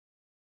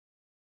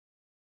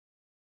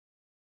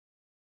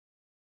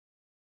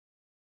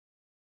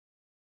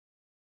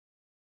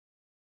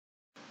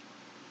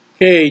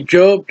Okay,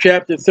 Job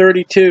chapter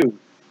 32.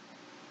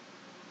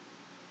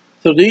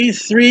 So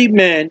these three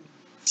men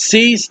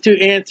ceased to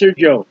answer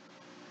Job.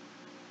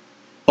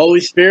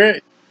 Holy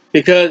Spirit,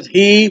 because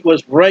he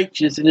was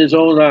righteous in his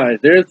own eyes.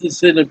 There's the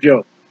sin of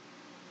Job.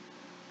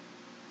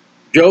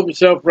 Job is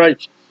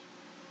self-righteous.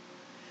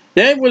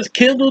 Then was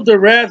kindled the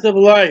wrath of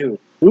Elihu.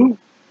 Who?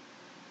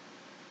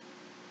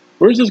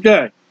 Where's this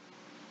guy?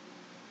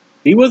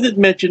 He wasn't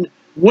mentioned.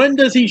 When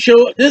does he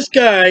show up? This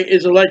guy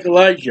is like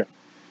Elijah.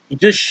 He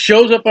just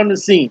shows up on the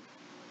scene.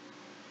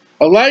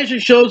 Elijah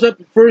shows up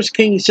in 1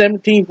 Kings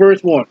 17,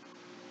 verse 1.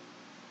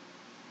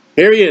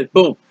 Here he is,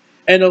 boom.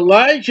 And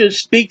Elijah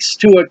speaks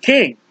to a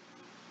king.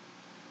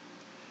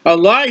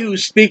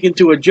 Elihu's speaking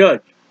to a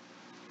judge.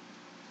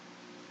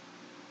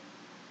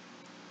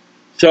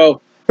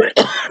 So,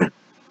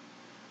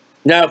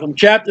 now from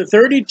chapter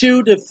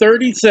 32 to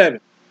 37,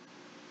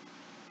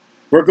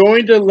 we're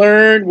going to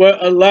learn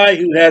what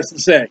Elihu has to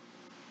say.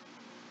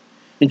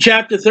 In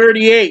chapter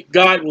 38,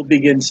 God will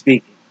begin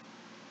speaking.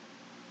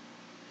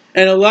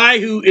 And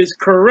Elihu is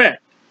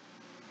correct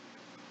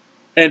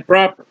and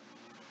proper,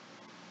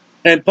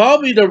 and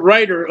probably the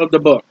writer of the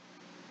book.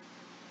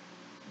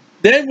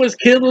 Then was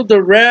kindled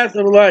the wrath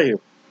of Elihu.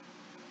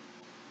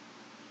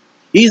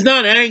 He's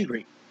not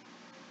angry.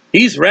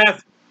 He's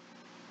wrathful.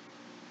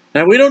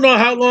 Now, we don't know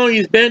how long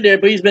he's been there,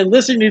 but he's been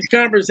listening to this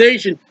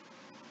conversation.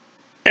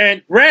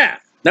 And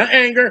wrath, not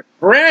anger,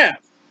 wrath.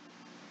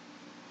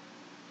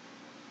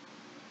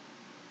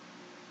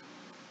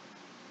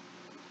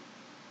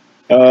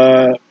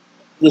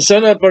 The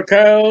son of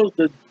Barchel,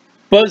 the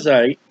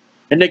Buzite,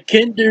 and the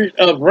kindred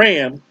of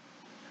Ram,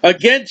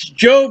 against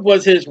Job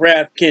was his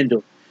wrath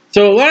kindled.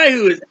 So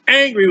Elihu is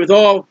angry with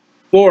all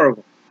four of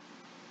them.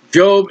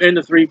 Job and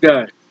the three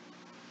guys.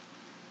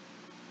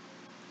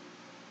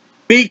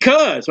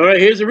 Because, all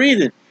right, here's the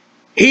reason.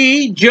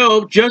 He,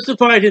 Job,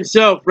 justified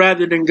himself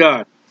rather than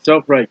God.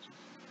 Self-righteous.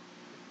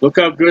 Look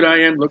how good I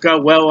am. Look how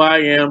well I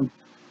am.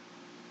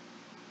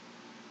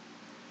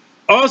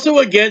 Also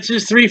against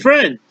his three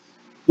friends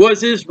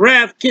was his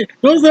wrath.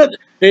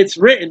 It's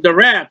written, the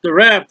wrath, the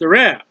wrath, the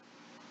wrath.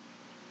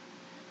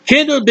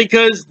 Kindled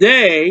because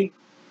they,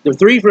 the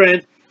three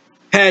friends,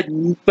 had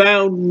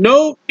found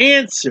no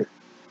answer.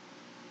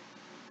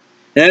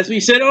 As we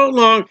said all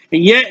along,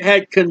 and yet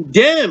had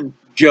condemned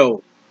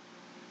Job.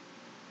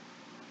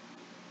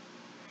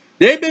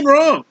 They've been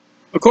wrong,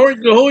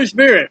 according to the Holy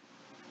Spirit.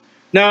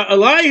 Now,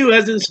 Elihu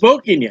hasn't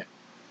spoken yet.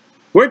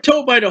 We're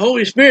told by the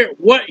Holy Spirit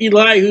what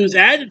Elihu's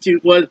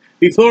attitude was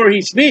before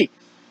he speaks.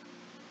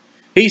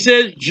 He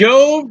says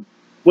Job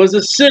was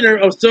a sinner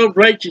of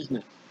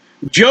self-righteousness.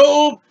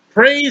 Job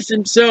praised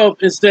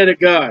himself instead of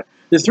God.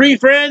 The three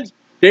friends,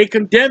 they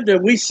condemned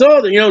him. We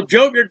saw that,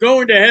 Job, you're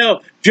going to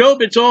hell.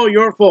 Job, it's all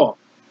your fault.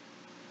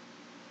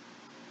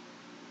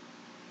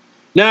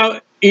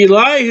 Now,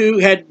 Elihu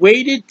had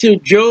waited till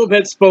Job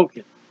had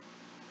spoken,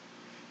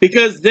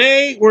 because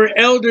they were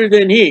elder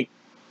than he.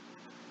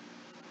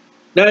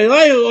 Now,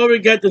 Elihu already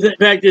got the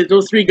fact that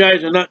those three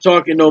guys are not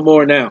talking no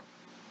more now.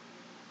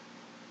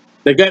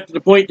 They got to the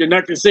point they're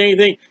not going to say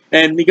anything,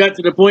 and they got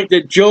to the point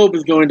that Job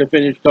is going to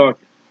finish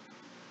talking.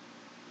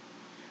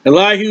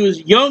 Elihu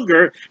is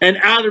younger, and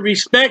out of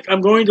respect,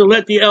 I'm going to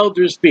let the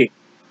elders speak.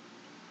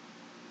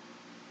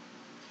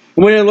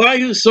 When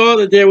Elihu saw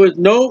that there was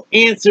no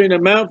answer in the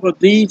mouth of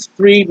these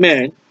three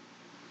men,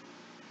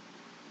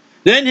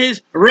 then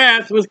his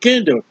wrath was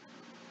kindled.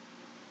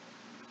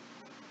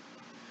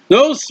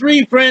 Those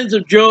three friends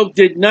of Job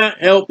did not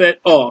help at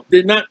all,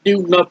 did not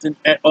do nothing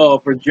at all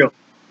for Job.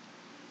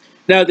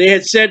 Now, they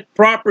had said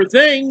proper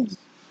things,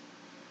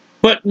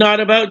 but not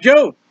about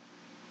Job.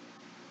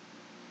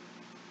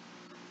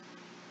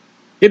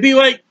 It'd be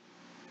like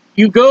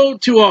you go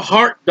to a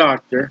heart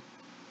doctor,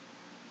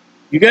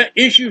 you got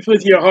issues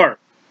with your heart,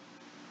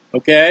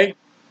 okay?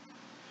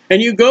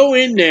 And you go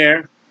in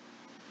there,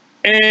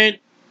 and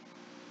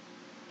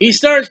he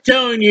starts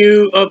telling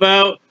you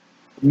about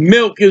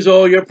milk is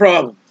all your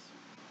problems.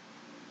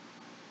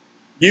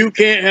 You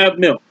can't have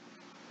milk.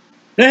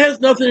 That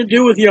has nothing to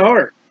do with your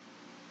heart.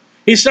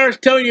 He starts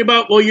telling you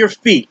about, well, your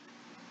feet.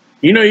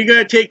 You got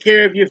to take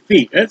care of your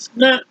feet. That's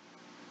not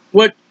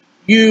what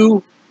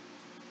you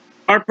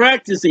are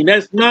practicing.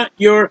 That's not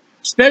your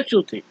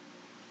specialty.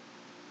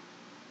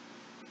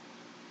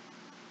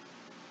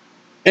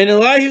 And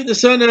Elihu, the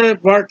son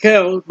of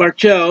Barchel,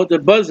 the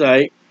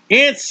Buzite,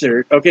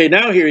 answered, okay,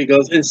 now here he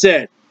goes, and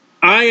said,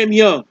 I am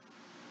young,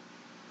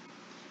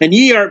 and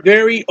ye are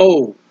very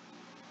old.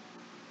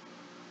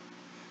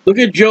 Look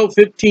at Job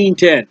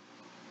 15:10.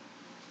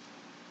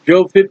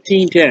 Job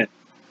 15:10.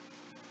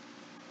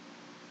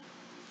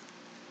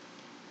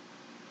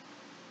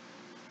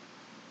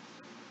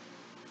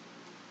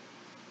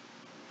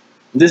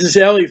 This is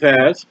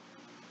Eliphaz.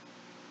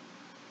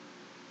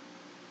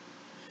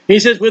 He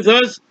says, with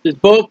us is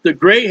both the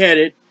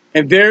gray-headed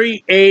and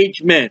very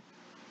aged men.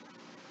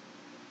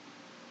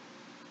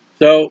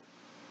 So,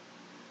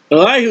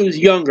 Elihu's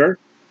younger,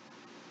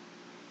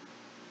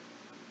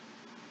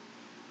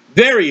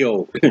 very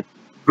old,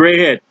 gray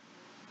head.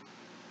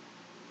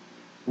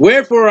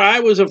 Wherefore I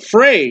was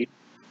afraid,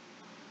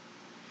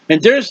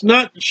 and durst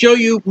not show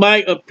you my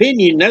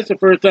opinion. That's the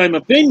first time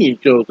opinion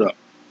shows up.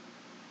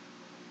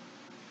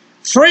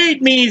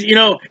 Afraid means, you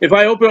know, if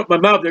I open up my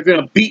mouth, they're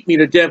going to beat me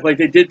to death like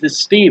they did to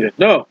Stephen.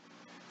 No.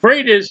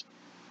 Afraid is,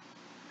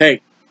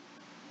 hey,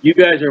 you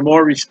guys are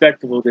more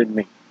respectable than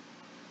me.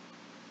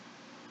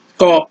 It's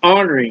called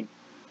honoring.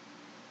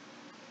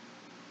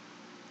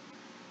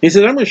 He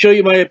said, I'm going to show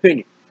you my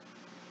opinion.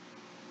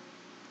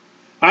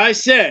 I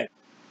said,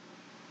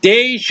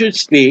 days should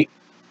speak,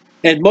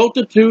 and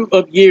multitude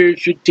of years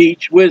should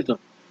teach wisdom.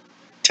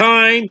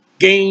 Time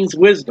gains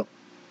wisdom.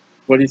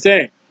 What he's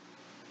saying.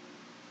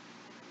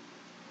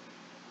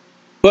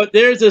 But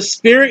there's a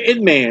spirit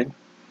in man,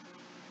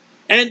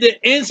 and the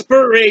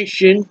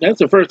inspiration, that's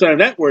the first time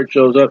that word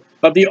shows up,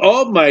 of the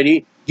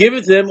Almighty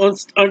giveth them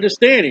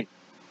understanding.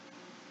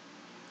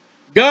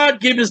 God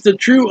giveth the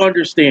true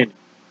understanding.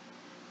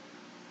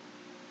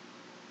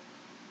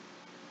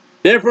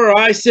 Therefore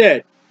I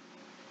said,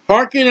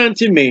 hearken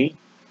unto me.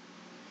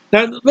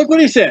 Now look what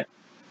he said.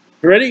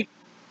 Ready?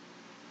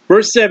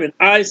 Verse 7,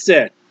 I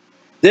said.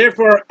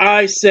 Therefore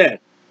I said.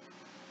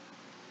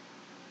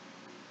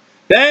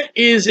 That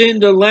is in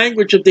the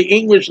language of the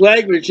English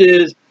language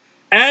is,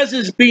 as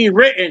is being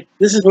written,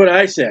 this is what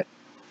I said.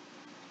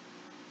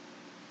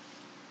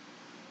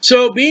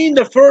 So being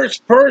the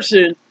first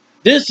person,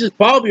 this is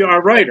probably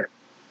our writer.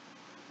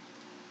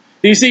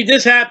 You see,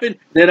 this happened,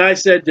 then I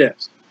said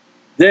this.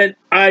 Then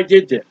I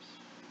did this.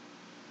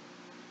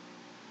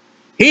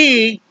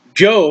 He,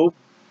 Job,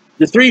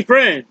 the three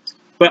friends,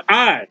 but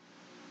I.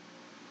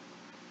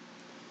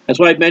 That's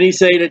why many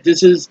say that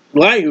this is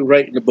Elihu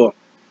writing the book.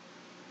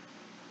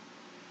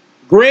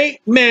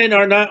 Great men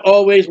are not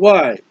always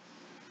wise.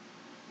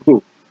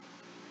 Ooh.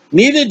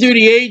 Neither do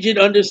the aged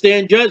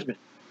understand judgment.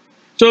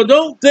 So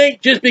don't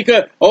think just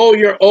because, oh,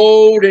 you're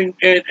old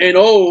and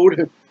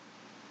old.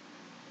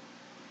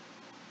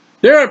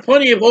 There are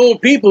plenty of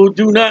old people who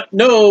do not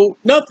know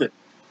nothing.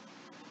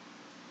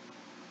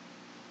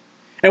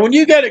 And when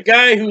you got a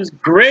guy who's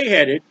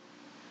gray-headed,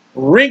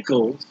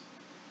 wrinkles,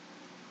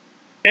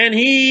 and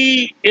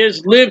he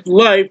has lived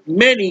life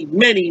many,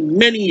 many,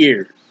 many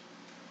years.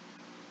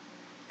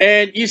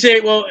 And you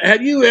say, well,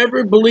 have you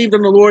ever believed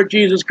in the Lord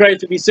Jesus Christ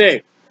to be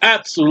saved?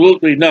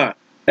 Absolutely not.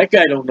 That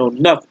guy don't know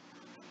nothing.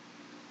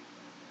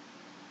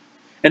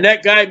 And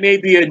that guy may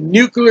be a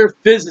nuclear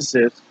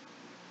physicist.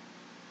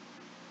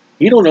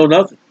 He don't know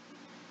nothing.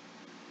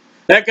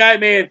 That guy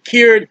may have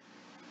cured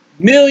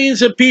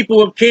millions of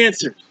people of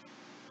cancers.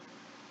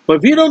 But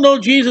if you don't know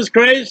Jesus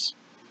Christ,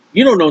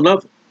 you don't know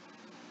nothing.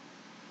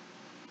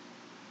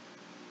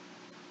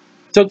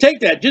 So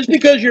take that. Just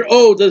because you're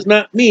old does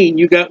not mean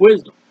you got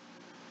wisdom.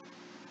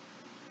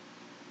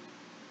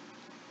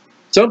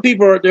 Some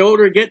people, are the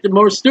older they get, the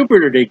more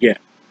stupider they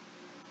get.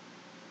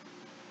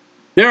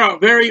 There are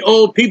very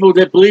old people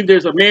that believe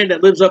there's a man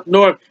that lives up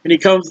north and he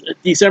comes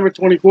December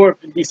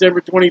 24th and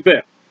December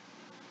 25th.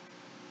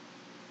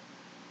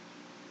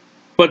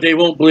 But they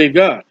won't believe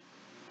God.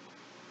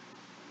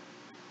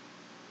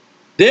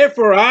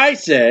 Therefore I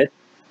said,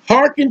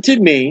 hearken to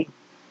me.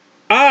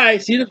 I,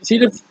 see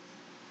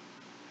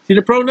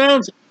the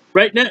pronouns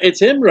right now?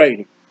 It's him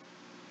writing.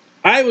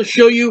 I will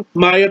show you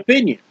my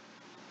opinion.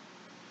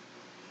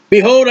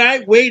 Behold,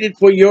 I waited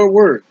for your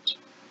words.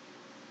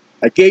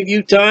 I gave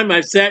you time. I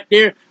sat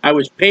there. I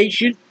was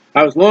patient.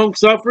 I was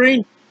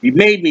long-suffering. You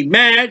made me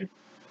mad.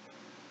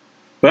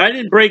 But I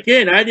didn't break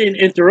in. I didn't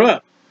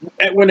interrupt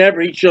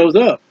whenever he shows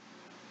up.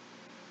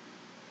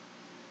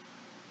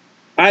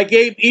 I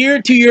gave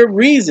ear to your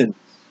reasons,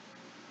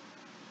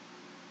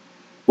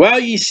 while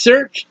ye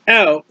searched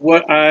out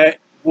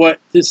what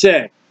to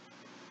say.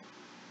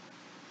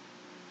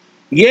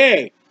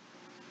 Yea,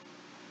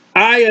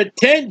 I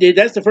attended.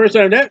 That's the first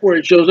time that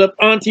word shows up.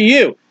 Unto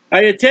you.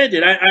 I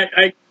attended.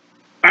 I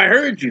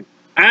heard you.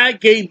 I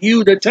gave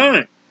you the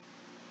time.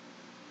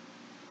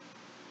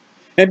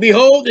 And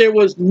behold, there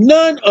was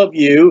none of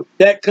you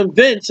that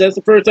convinced, that's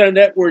the first time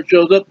that word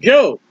shows up,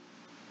 Job.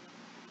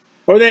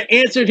 Or that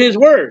answered his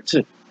words.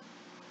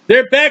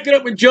 They're backing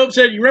up when Job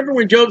said, you remember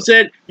when Job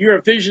said, you're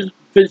a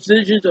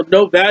physician of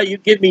no value,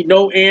 give me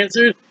no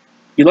answers?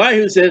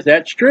 Elihu says,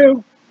 that's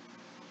true.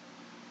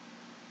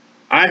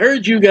 I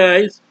heard you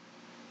guys.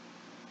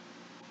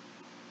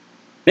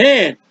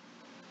 Man,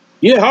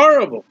 you're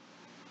horrible.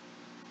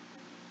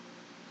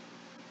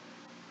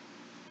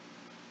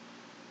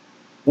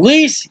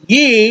 Least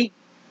ye,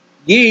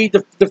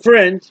 the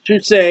friends,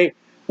 should say,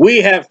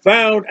 we have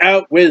found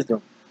out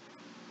wisdom.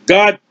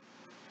 God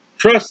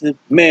thrusteth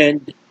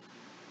man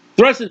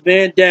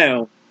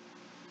down,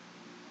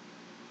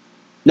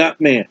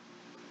 not man.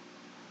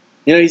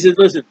 You know, he says,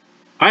 listen,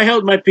 I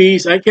held my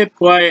peace, I kept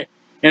quiet,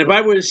 and if I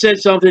would have said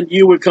something,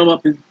 you would come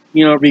up and,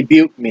 you know,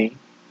 rebuke me.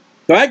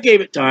 So I gave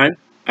it time.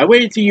 I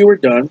waited till you were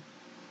done.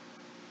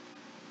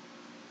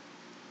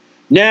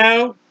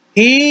 Now,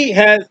 he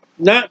has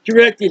not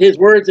directed his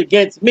words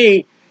against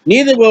me,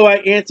 neither will I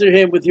answer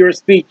him with your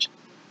speech.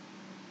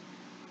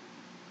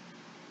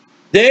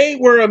 They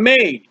were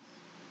amazed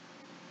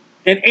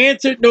and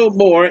answered no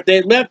more.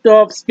 They left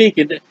off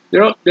speaking.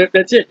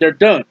 That's it. They're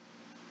done.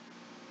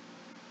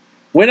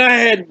 When I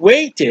had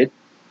waited,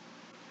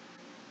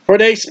 for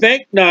they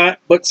spake not,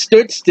 but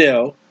stood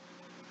still,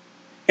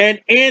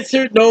 and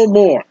answered no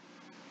more.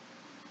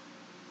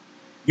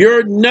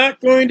 You're not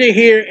going to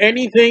hear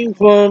anything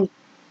from,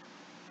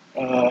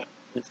 let's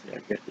see, I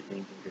get the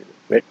names here real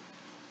quick.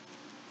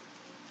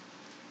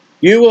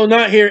 You will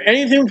not hear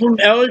anything from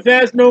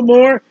Eliphaz no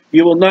more.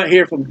 You will not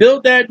hear from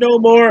Bildad no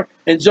more.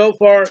 And so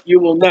far,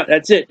 you will not.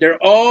 That's it.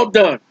 They're all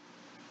done.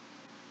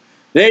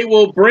 They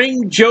will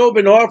bring Job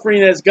an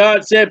offering as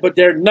God said, but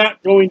they're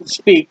not going to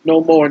speak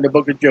no more in the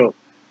book of Job.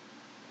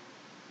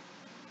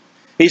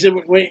 He said,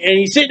 and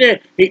he's sitting there,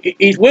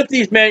 he's with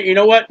these men, you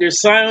know what? They're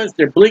silent,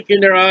 they're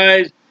blinking their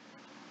eyes,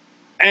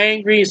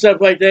 angry and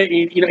stuff like that.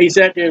 He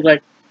sat there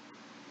like,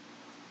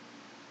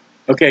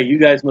 okay, you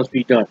guys must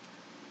be done.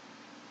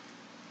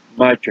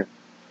 My turn.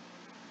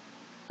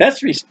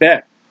 That's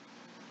respect.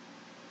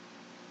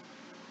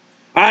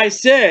 I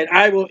said,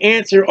 I will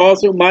answer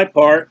also my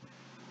part.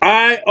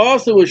 I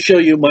also will show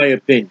you my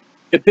opinion.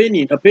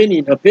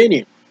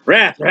 Opinion.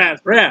 Wrath.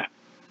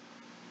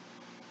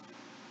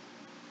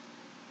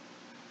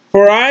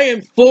 For I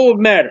am full of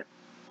matter.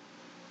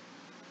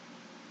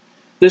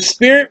 The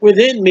spirit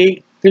within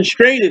me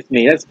constraineth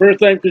me. That's the first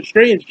time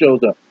constraint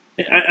shows up.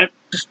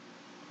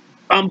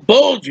 I'm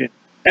bulging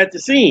at the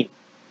seam.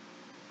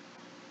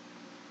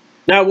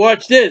 Now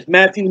watch this.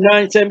 Matthew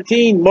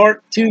 9:17,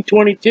 Mark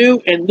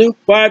 2:22, and Luke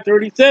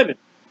 5:37.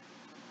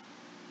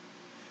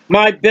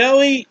 My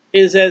belly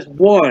is as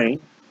wine,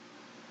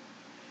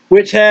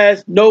 which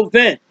has no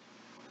vent.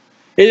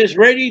 It is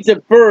ready to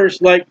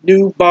burst like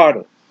new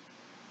bottles.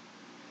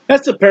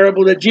 That's the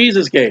parable that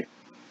Jesus gave.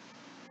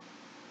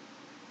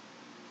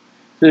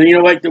 So,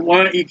 like the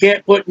wine, you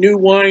can't put new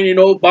wine in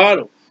old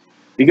bottles.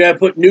 You got to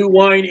put new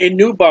wine in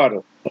new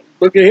bottles.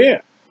 Look at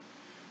here.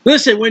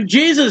 Listen, when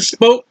Jesus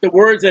spoke the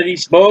words that he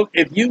spoke,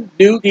 if you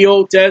knew the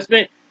Old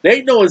Testament,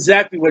 they know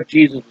exactly what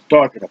Jesus was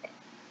talking about.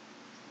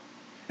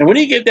 And when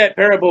he gave that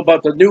parable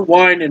about the new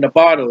wine in the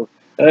bottle,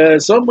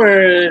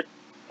 somewhere,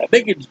 I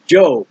think it's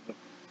Job.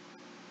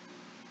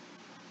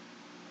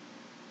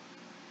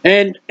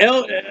 And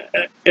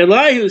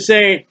Elihu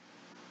saying,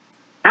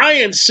 I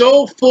am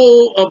so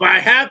full of I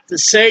have to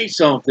say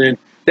something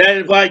that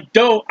if I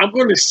don't, I'm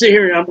going to sit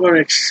here and I'm going to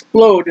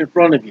explode in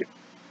front of you.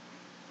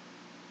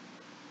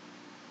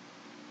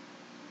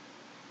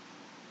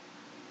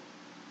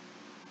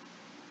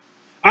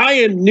 I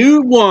am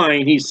new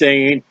wine, he's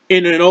saying,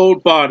 in an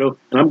old bottle,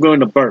 and I'm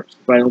going to burst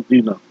if I don't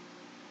do nothing.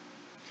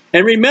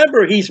 And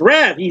remember, he's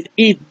wrath.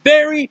 He's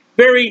very,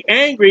 very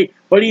angry,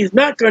 but he's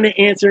not going to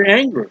answer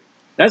angrily.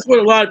 That's what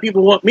a lot of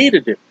people want me to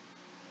do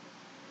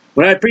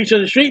when I preach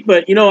on the street.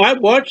 But, I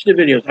watched the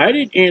videos. I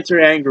didn't answer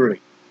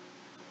angrily.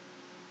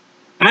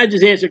 I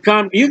just answered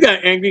calmly. You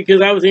got angry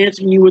because I was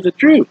answering you with the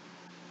truth.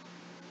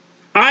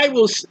 I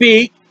will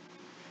speak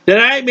that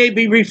I may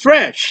be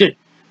refreshed.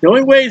 The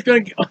only way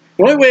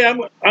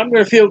I'm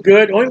going to feel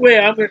good. The only way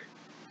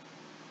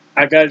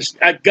I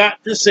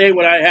got to say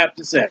what I have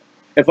to say.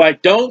 If I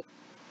don't,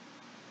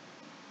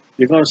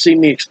 you're going to see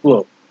me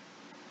explode.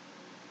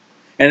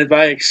 And if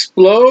I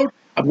explode,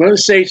 I'm going to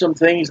say some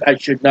things I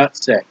should not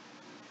say.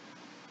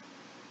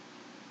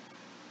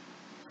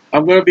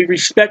 I'm going to be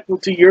respectful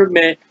to you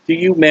men,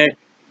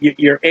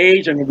 your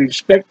age. I'm going to be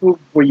respectful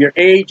for your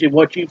age and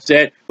what you've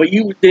said, but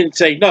you didn't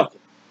say nothing.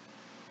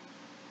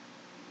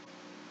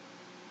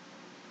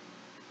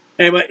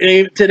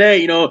 And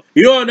today,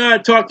 you ought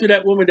not to talk to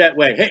that woman that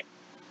way. Hey,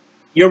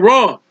 you're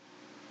wrong.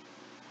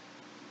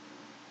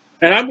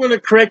 And I'm going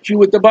to correct you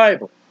with the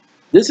Bible.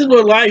 This is what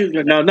Elihu's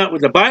going to, now not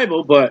with the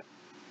Bible, but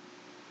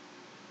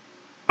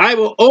I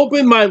will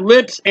open my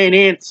lips and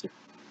answer.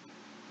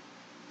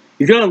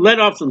 He's going to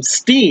let off some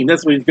steam.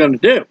 That's what he's going to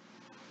do.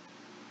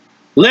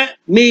 Let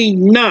me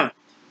not,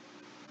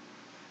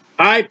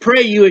 I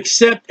pray you,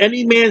 accept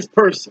any man's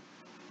person.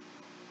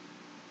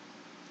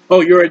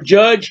 Oh, you're a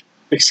judge?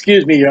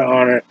 Excuse me, Your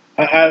Honor.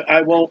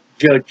 I won't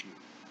judge you.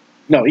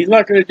 No, he's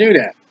not going to do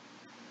that.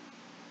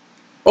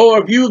 Oh,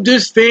 are you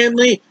this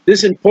family,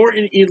 this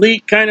important,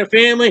 elite kind of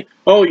family?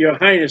 Oh, Your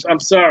Highness, I'm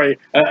sorry.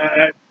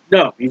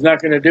 No, he's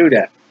not going to do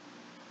that.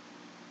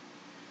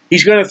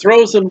 He's going to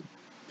throw some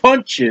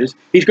punches.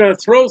 He's going to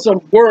throw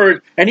some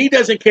words, and he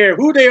doesn't care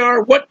who they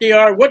are, what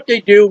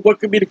they do,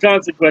 what could be the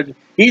consequences.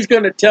 He's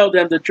going to tell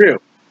them the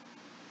truth.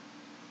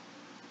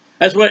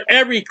 That's what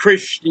every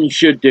Christian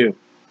should do.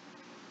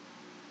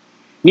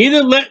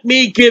 Neither let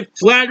me give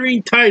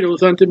flattering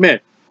titles unto men.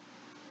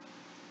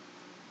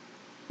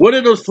 What are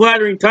those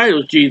flattering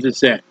titles, Jesus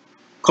said?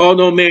 Call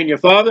no man your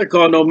father,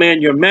 call no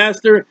man your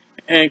master,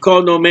 and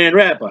call no man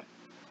rabbi.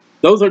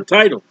 Those are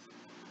titles.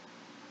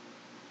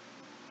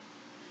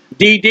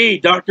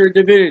 DD, Doctor of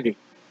Divinity.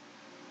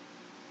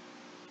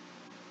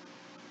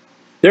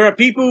 There are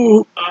people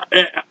who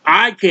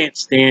I can't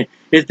stand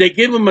is they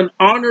give them an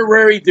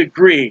honorary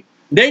degree.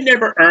 They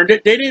never earned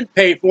it. They didn't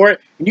pay for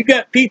it. And you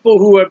got people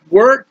who have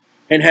worked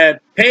and have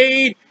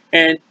paid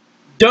and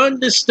done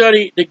the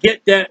study to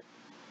get that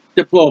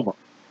diploma.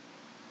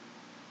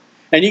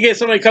 And you get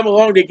somebody come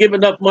along, they give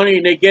enough money,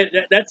 and they get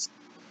that's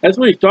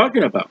what he's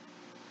talking about.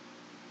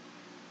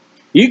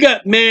 You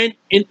got men,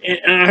 and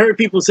I heard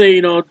people say,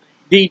 you know,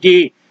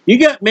 DD, you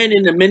got men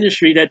in the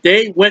ministry that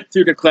they went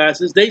through the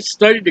classes, they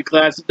studied the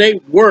classes, they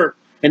worked,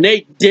 and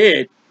they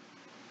did.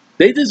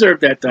 They deserve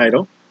that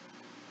title.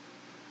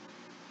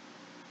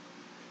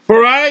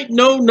 For I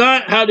know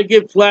not how to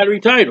give flattery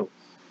titles.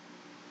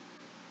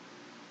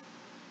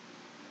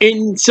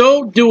 In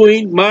so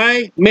doing,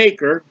 my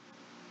Maker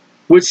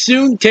would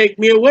soon take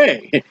me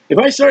away. If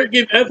I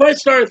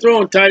started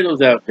throwing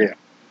titles out there,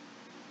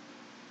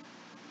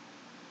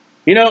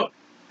 you know,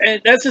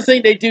 and that's the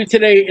thing they do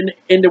today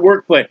in the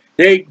workplace.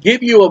 They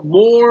give you a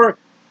more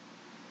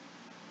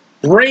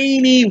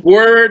brainy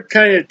word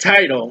kind of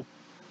title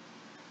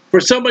for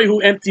somebody who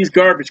empties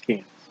garbage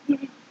cans.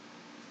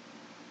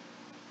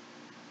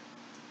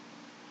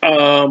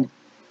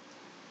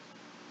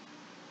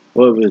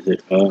 What was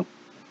it? Let's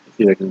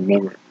see if I can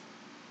remember.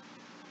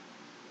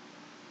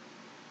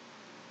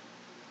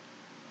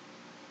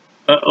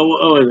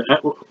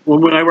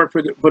 When I worked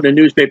for the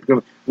newspaper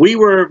company, we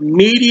were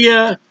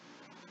media.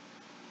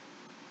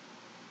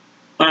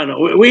 I don't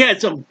know. We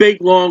had some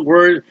big long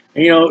word,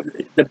 you know,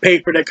 the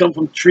paper that come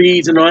from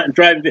trees and all that, and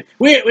driving.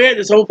 We had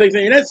this whole big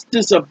thing, and that's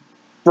just a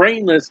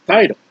brainless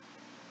title.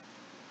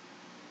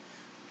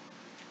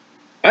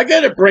 I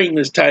got a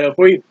brainless title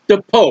for you: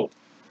 the Pope,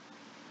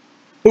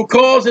 who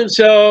calls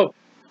himself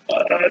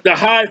the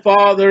High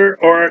Father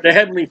or the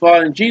Heavenly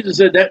Father, and Jesus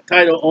said that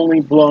title only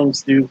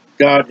belongs to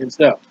God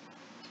Himself.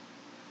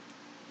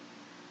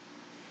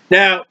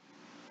 Now,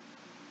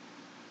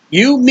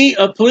 you meet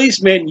a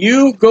policeman,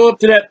 you go up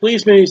to that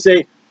policeman and you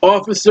say,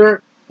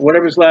 officer,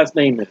 whatever his last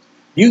name is.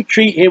 You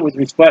treat him with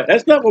respect.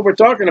 That's not what we're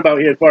talking about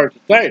here as far as the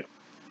title.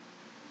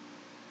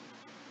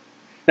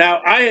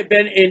 Now, I had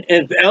been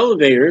in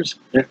elevators.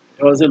 I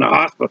was in a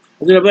hospital.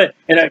 I was in a,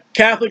 and a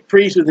Catholic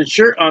priest with his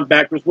shirt on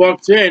backwards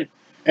walks in,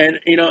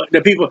 and, you know,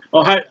 the people,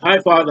 oh, hi,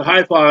 Father,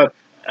 hi, Father.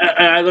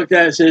 And I looked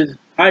at it and said,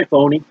 hi,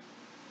 phony.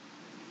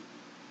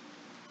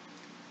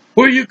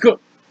 Where you go?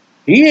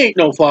 He ain't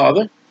no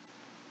father.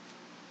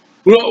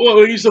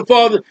 Well, he's the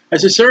father. I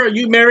said, sir, are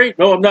you married?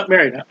 No, I'm not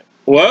married.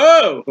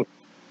 Whoa.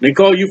 They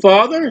call you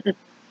father?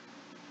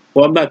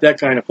 Well, I'm not that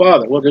kind of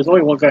father. Well, there's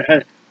only one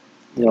kind.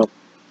 You know,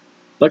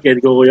 lucky I had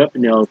to go way up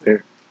in the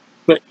elevator.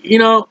 But, you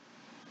know,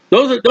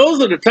 those are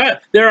the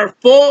titles. There are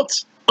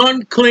false,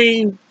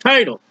 unclaimed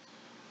titles.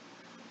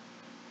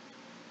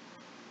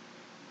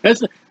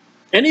 That's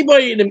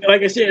anybody,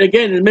 like I said,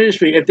 again, in the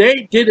ministry, if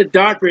they did a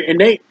doctorate and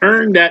they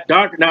earned that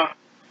doctorate. Now,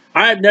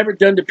 I have never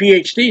done the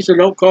PhD, so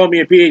don't call me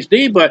a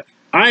PhD, but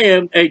I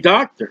am a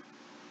doctor.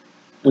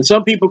 And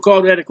some people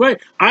call that a question.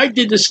 I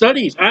did the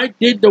studies. I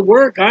did the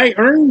work. I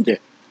earned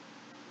it.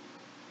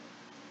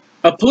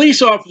 A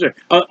police officer,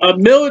 a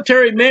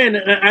military man,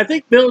 and I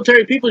think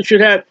military people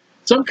should have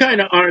some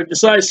kind of honor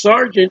besides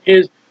sergeant,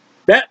 is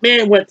that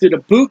man went through the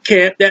boot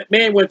camp, that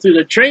man went through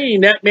the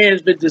training, that man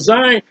has been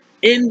designed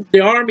in the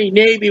Army,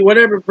 Navy,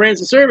 whatever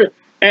branch of service,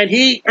 and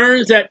he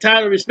earns that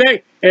title of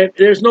respect. And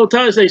there's no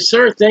title to say,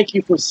 sir, thank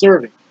you for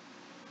serving.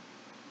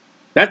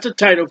 That's a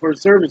title for a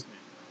serviceman.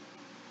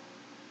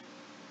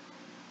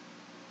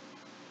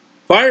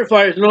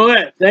 Firefighters and all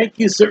that. Thank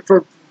you, sir,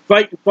 for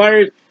fighting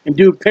fires and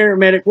doing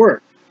paramedic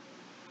work.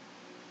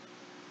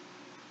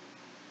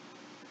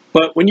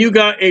 But when you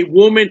got a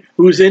woman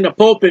who's in the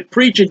pulpit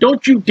preaching,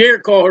 don't you dare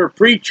call her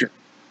preacher.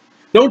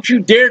 Don't you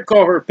dare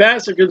call her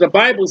pastor, because the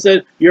Bible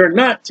says you're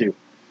not to.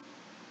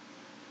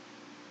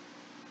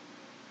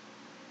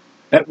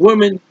 That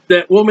woman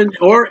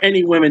or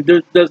any woman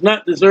does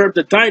not deserve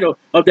the title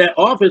of that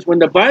office when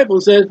the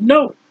Bible says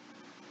no.